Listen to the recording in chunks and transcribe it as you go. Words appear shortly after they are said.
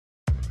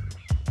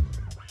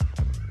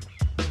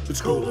It's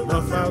cold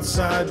enough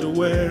outside to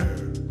wear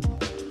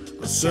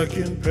a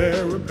second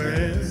pair of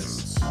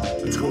pants.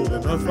 It's cold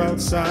enough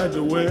outside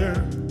to wear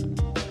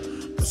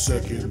a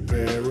second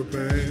pair of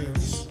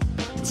pants.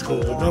 It's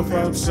cold enough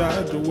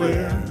outside to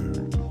wear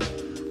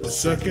a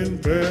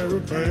second pair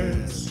of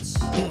pants.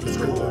 It's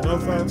cold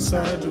enough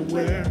outside to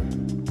wear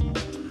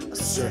a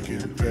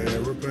second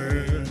pair of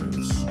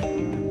pants.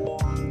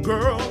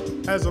 Girl,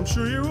 as I'm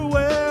sure you're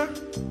aware,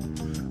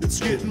 it's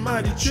getting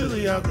mighty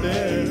chilly out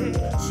there.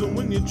 So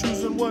when you're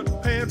choosing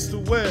what pants to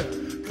wear,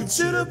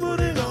 consider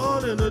putting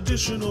on an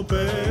additional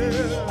pair.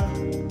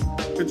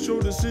 It's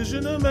your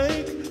decision to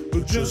make,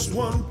 but just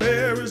one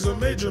pair is a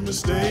major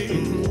mistake.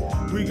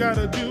 We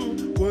gotta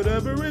do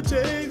whatever it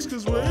takes,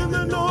 cause we're in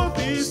the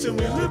Northeast and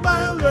we live by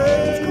a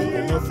lake. It's cold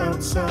enough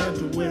outside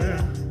to wear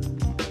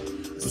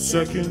a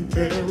second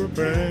pair of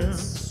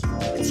pants.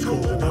 It's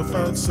cold enough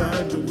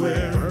outside to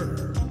wear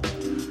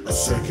a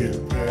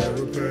second pair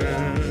of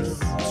pants.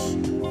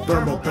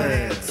 Thermal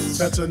pants,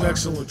 that's an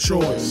excellent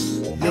choice.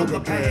 Yoga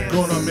pants,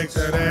 gonna make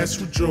that ass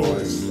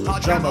rejoice.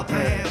 Pajama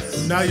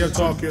pants, now you're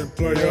talking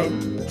player.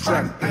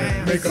 Track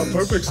pants, make a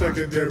perfect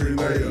secondary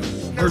layer.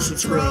 Nurse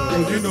scrub,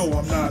 girl, you know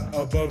I'm not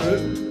above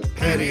it.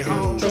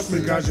 Pantyhose, trust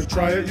me guys, you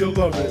try it, you'll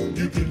love it.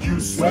 You can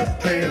use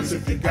sweatpants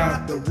if you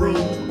got the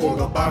room, or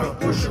the bottom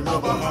portion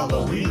of a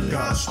Halloween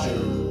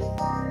costume.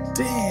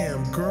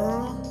 Damn,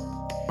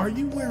 girl, are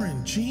you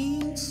wearing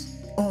jeans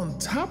on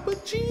top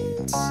of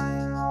jeans?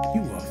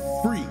 You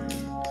a freak,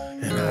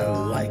 and I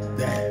like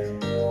that.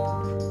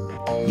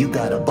 You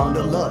gotta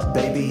bundle up,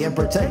 baby, and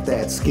protect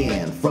that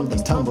skin from them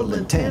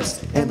tumbling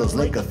temps and those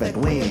lake effect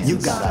winds. You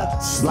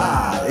gotta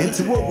slide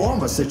into a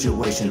warmer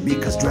situation,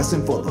 because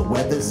dressing for the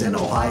weather's an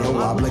Ohio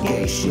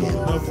obligation. It's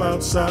cold enough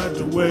outside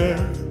to wear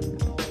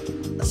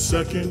a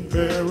second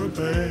pair of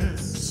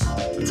pants.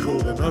 It's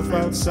cold enough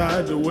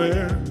outside to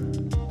wear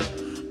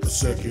a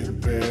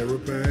second pair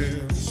of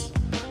pants.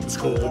 It's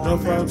cold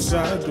enough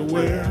outside to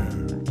wear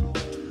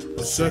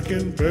a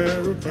second pair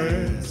of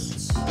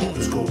pants.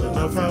 It's cold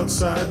enough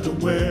outside to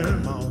wear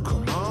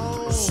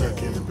a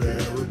second pair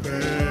of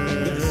pants.